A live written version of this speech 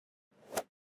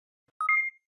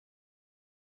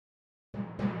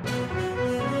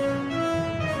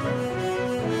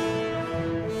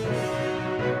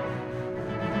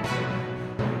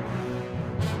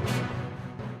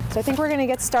So I think we're going to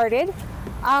get started.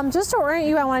 Just to orient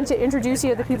you, I wanted to introduce you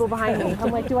to the people behind me. I'm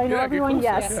like, do I know everyone?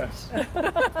 Yes.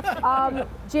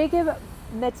 Jacob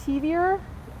Metivier.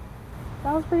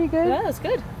 That was pretty good. Yeah, that's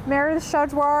good. Meredith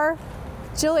Shadwar,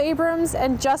 Jill Abrams,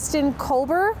 and Justin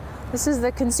Kolber. This is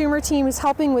the consumer team who's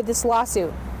helping with this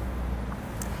lawsuit.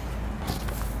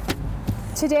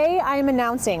 Today, I am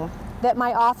announcing that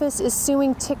my office is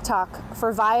suing TikTok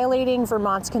for violating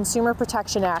Vermont's Consumer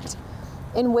Protection Act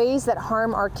in ways that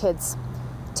harm our kids.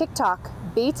 TikTok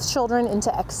baits children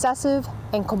into excessive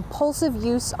and compulsive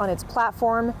use on its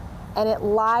platform, and it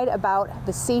lied about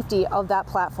the safety of that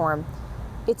platform.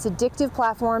 Its addictive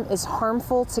platform is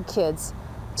harmful to kids.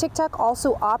 TikTok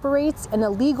also operates an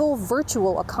illegal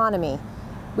virtual economy,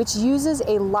 which uses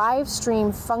a live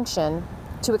stream function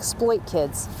to exploit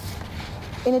kids.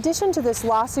 In addition to this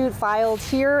lawsuit filed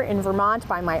here in Vermont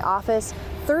by my office,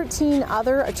 13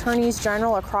 other attorneys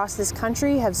general across this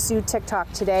country have sued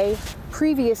TikTok today.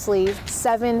 Previously,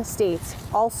 7 states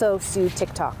also sued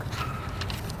TikTok.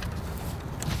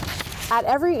 At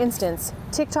every instance,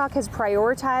 TikTok has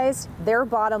prioritized their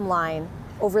bottom line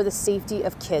over the safety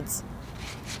of kids.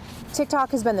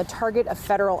 TikTok has been the target of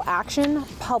federal action,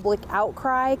 public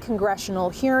outcry,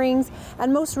 congressional hearings,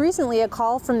 and most recently a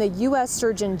call from the U.S.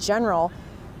 Surgeon General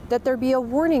that there be a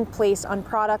warning placed on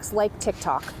products like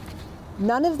TikTok.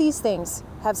 None of these things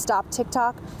have stopped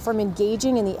TikTok from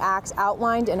engaging in the acts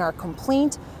outlined in our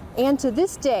complaint, and to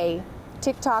this day,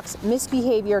 TikTok's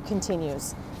misbehavior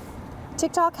continues.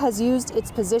 TikTok has used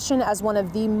its position as one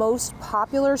of the most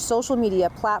popular social media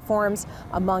platforms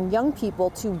among young people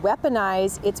to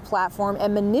weaponize its platform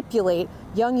and manipulate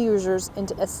young users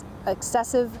into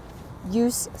excessive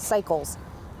use cycles.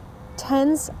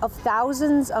 Tens of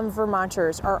thousands of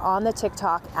Vermonters are on the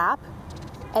TikTok app,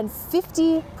 and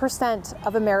 50%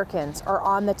 of Americans are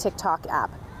on the TikTok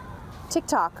app.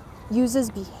 TikTok uses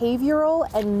behavioral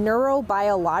and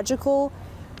neurobiological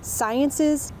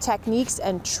sciences, techniques,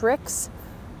 and tricks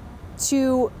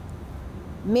to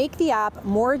make the app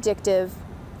more addictive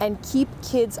and keep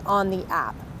kids on the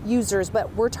app, users,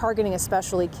 but we're targeting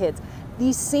especially kids.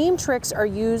 These same tricks are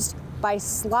used by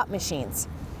slot machines.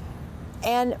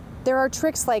 And there are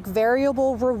tricks like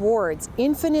variable rewards,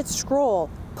 infinite scroll,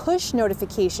 push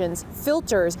notifications,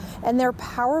 filters, and their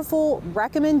powerful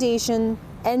recommendation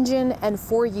engine and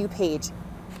For You page.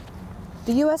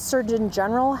 The U.S. Surgeon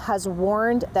General has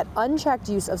warned that unchecked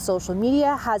use of social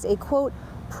media has a, quote,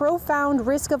 profound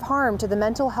risk of harm to the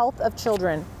mental health of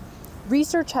children.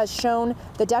 Research has shown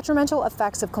the detrimental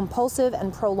effects of compulsive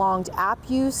and prolonged app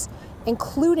use,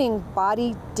 including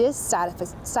body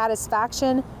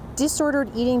dissatisfaction, disordered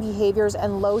eating behaviors,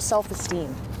 and low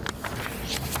self-esteem.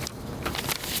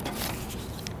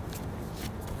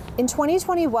 In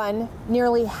 2021,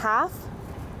 nearly half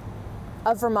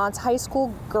of Vermont's high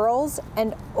school girls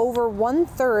and over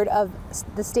 1/3 of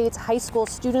the state's high school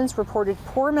students reported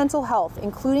poor mental health,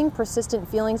 including persistent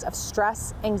feelings of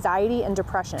stress, anxiety, and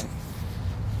depression.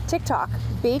 TikTok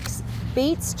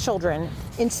baits children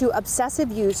into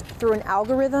obsessive use through an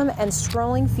algorithm and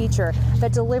scrolling feature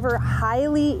that deliver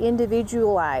highly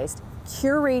individualized,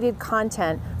 curated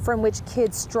content from which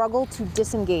kids struggle to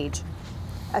disengage.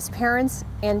 As parents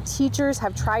and teachers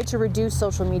have tried to reduce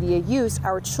social media use,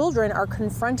 our children are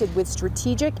confronted with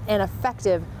strategic and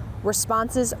effective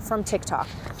responses from TikTok.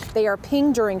 They are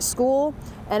pinged during school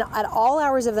and at all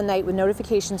hours of the night with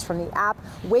notifications from the app,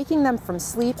 waking them from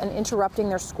sleep and interrupting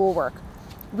their schoolwork.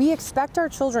 We expect our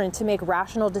children to make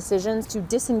rational decisions to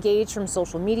disengage from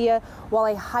social media, while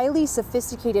a highly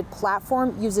sophisticated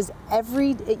platform uses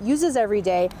every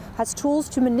day has tools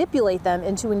to manipulate them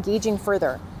into engaging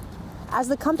further. As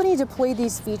the company deployed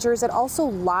these features, it also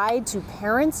lied to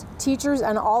parents, teachers,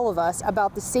 and all of us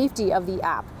about the safety of the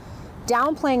app,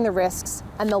 downplaying the risks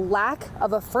and the lack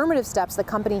of affirmative steps the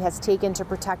company has taken to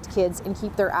protect kids and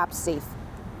keep their apps safe.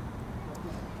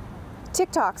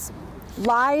 TikTok's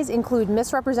lies include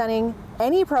misrepresenting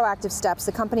any proactive steps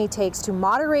the company takes to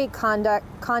moderate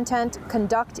content,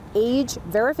 conduct age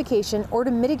verification, or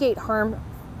to mitigate harm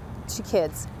to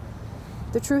kids.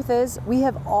 The truth is, we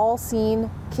have all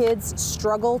seen kids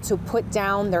struggle to put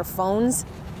down their phones,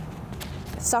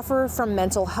 suffer from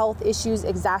mental health issues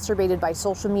exacerbated by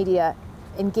social media,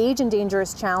 engage in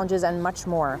dangerous challenges, and much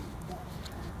more.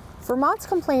 Vermont's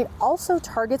complaint also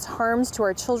targets harms to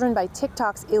our children by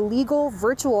TikTok's illegal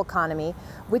virtual economy,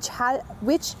 which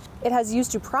it has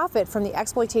used to profit from the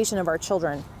exploitation of our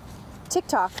children.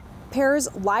 TikTok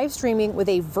pairs live streaming with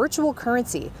a virtual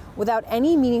currency. Without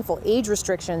any meaningful age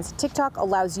restrictions, TikTok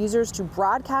allows users to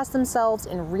broadcast themselves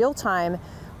in real time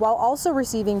while also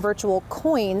receiving virtual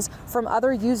coins from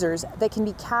other users that can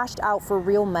be cashed out for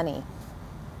real money.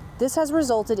 This has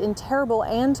resulted in terrible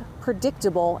and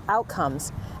predictable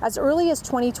outcomes. As early as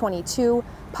 2022,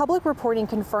 public reporting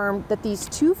confirmed that these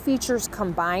two features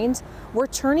combined were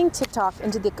turning TikTok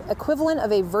into the equivalent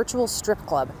of a virtual strip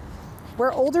club,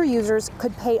 where older users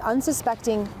could pay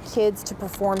unsuspecting kids to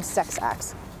perform sex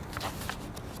acts.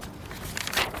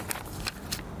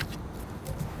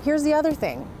 Here's the other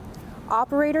thing.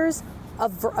 Operators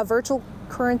of a virtual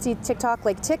currency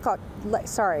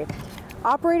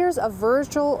Operators of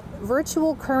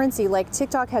virtual currency like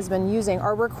TikTok has been using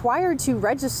are required to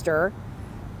register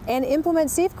and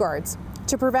implement safeguards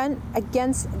to prevent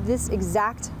against this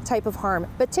exact type of harm.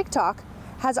 But TikTok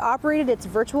has operated its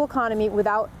virtual economy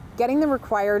without getting the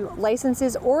required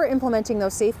licenses or implementing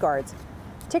those safeguards.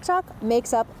 TikTok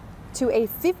makes up to a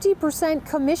 50%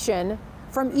 commission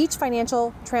from each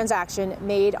financial transaction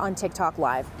made on TikTok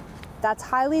Live. That's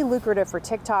highly lucrative for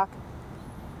TikTok,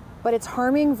 but it's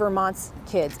harming Vermont's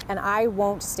kids, and I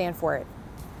won't stand for it.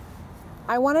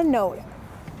 I want to note,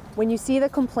 when you see the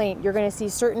complaint, you're going to see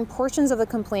certain portions of the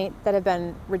complaint that have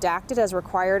been redacted as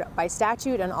required by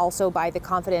statute and also by the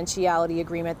confidentiality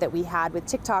agreement that we had with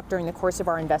TikTok during the course of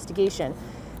our investigation.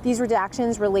 These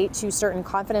redactions relate to certain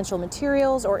confidential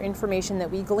materials or information that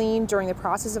we gleaned during the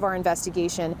process of our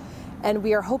investigation, and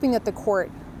we are hoping that the court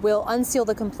will unseal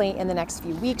the complaint in the next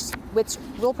few weeks, which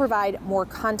will provide more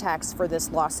context for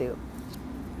this lawsuit.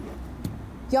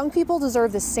 Young people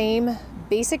deserve the same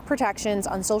basic protections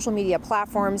on social media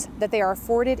platforms that they are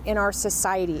afforded in our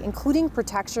society, including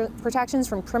protections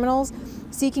from criminals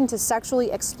seeking to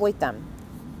sexually exploit them.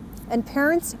 And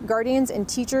parents, guardians, and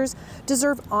teachers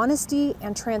deserve honesty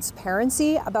and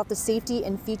transparency about the safety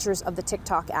and features of the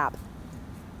TikTok app.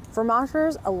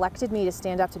 Vermonters elected me to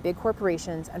stand up to big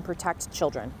corporations and protect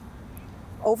children.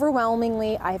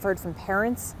 Overwhelmingly, I have heard from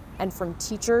parents and from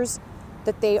teachers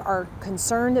that they are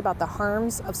concerned about the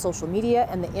harms of social media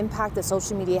and the impact that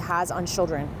social media has on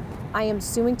children. I am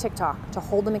suing TikTok to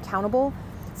hold them accountable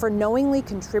for knowingly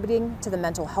contributing to the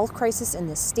mental health crisis in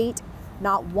this state.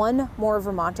 Not one more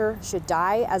Vermonter should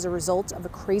die as a result of a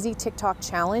crazy TikTok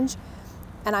challenge,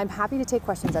 and I'm happy to take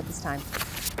questions at this time.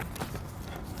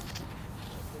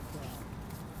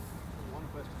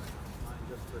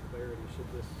 For clarity,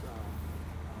 should this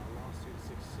lawsuit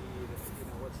succeed,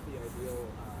 what's the ideal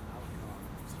outcome?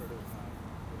 Sort of,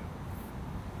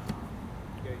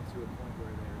 getting to a point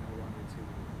where they're no longer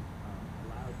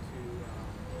allowed to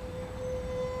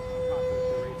profit at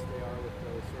the rates they are with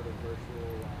those sort of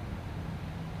virtual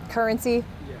currency.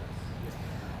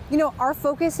 Yes. Our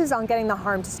focus is on getting the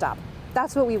harm to stop.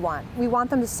 That's what we want. We want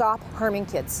them to stop harming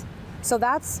kids. So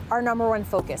that's our number one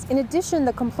focus. In addition,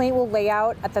 the complaint will lay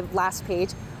out at the last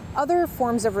page other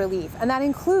forms of relief, and that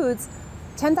includes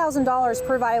 $10,000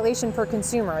 per violation per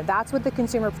consumer. That's what the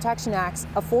Consumer Protection Act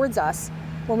affords us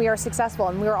when we are successful,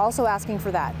 and we are also asking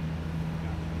for that.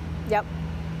 Yep.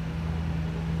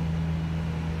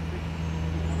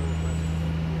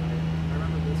 I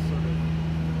remember this sort of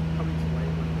coming to light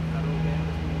when the federal ban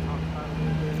was being talked about a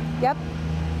little bit. Yep.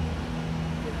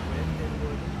 It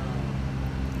would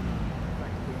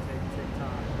effectively take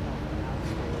TikTok off the App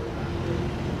Store. That would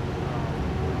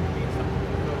mean something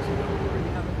for folks who don't already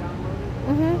have it downloaded,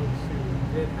 or folks who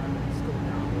did have it still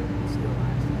downloaded and still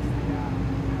access the app.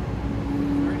 Is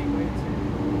there any way to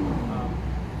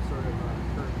sort of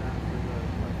curb that for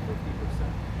the 50%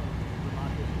 of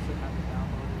Vermonters who have it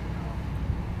downloaded?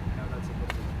 I know that's a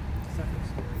separate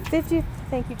story.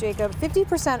 Thank you, Jacob.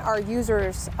 50% are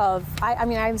users of,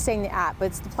 I'm saying the app, but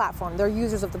it's the platform. They're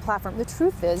users of the platform. The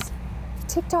truth is,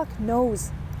 TikTok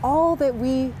knows all that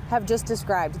we have just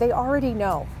described. They already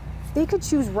know. They could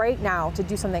choose right now to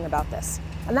do something about this.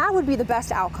 And that would be the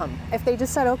best outcome. If they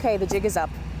just said, okay, the jig is up,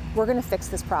 we're gonna fix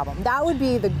this problem. That would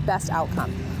be the best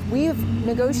outcome. We've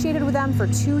negotiated with them for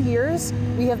 2 years.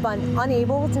 We have been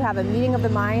unable to have a meeting of the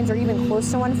minds, or even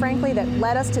close to one, frankly, that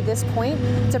led us to this point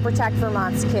to protect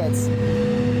Vermont's kids.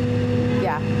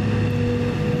 Yeah.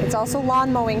 It's also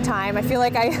lawn mowing time. I feel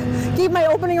like I gave my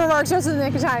opening remarks just in the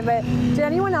nick of time, but did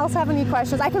anyone else have any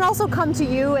questions? I can also come to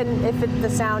you, and if the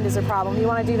sound is a problem. You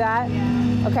wanna do that?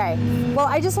 Yeah. Okay. Well,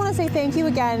 I just wanna say thank you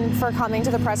again for coming to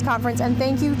the press conference, and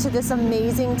thank you to this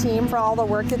amazing team for all the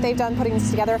work that they've done putting this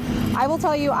together. I will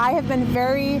tell you, I have been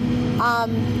very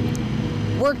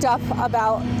worked up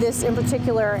about this in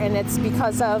particular, and it's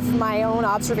because of my own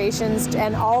observations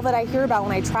and all that I hear about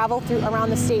when I travel around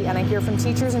the state, and I hear from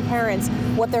teachers and parents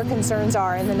what their concerns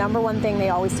are, and the number one thing they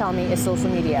always tell me is social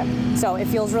media. So it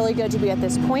feels really good to be at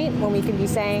this point when we can be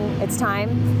saying it's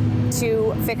time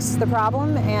to fix the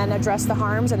problem and address the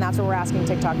harms, and that's what we're asking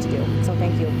TikTok to do. So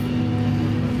thank you.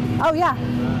 Oh yeah. So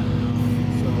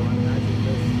I imagine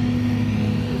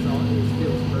this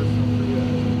feels personal.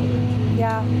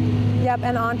 Yeah. Yep.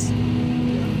 And aunt.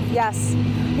 Yes.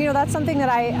 You know, that's something that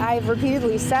I've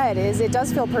repeatedly said is it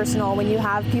does feel personal when you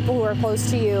have people who are close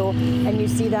to you and you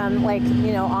see them like,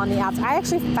 you know, on the apps. I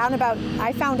actually found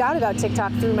out about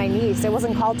TikTok through my niece. It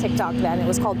wasn't called TikTok then. It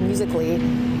was called Musical.ly.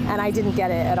 And I didn't get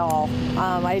it at all.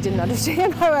 I didn't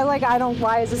understand.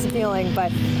 Why is this appealing?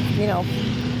 But, you know,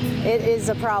 it is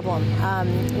a problem.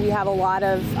 We have a lot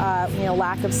of, you know,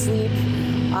 lack of sleep,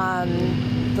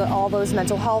 all those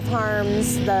mental health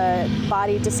harms, the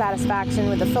body dissatisfaction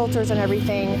with the filters and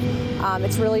everything.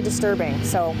 It's really disturbing.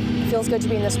 So it feels good to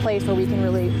be in this place where we can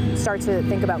really start to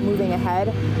think about moving ahead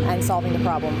and solving the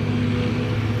problem.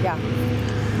 Yeah.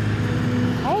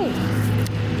 Hey,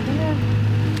 I'm gonna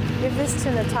give this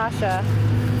to Natasha.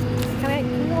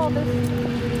 Can you hold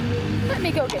this? Let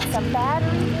me go get some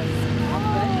batteries.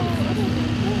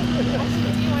 Do you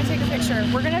want to take a picture?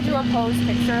 We're going to do a pose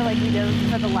picture like we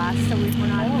did for the last, so we're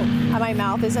not... My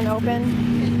mouth isn't open.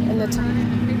 And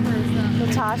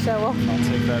Natasha will... I'll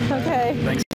take that. Okay.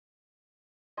 Thanks.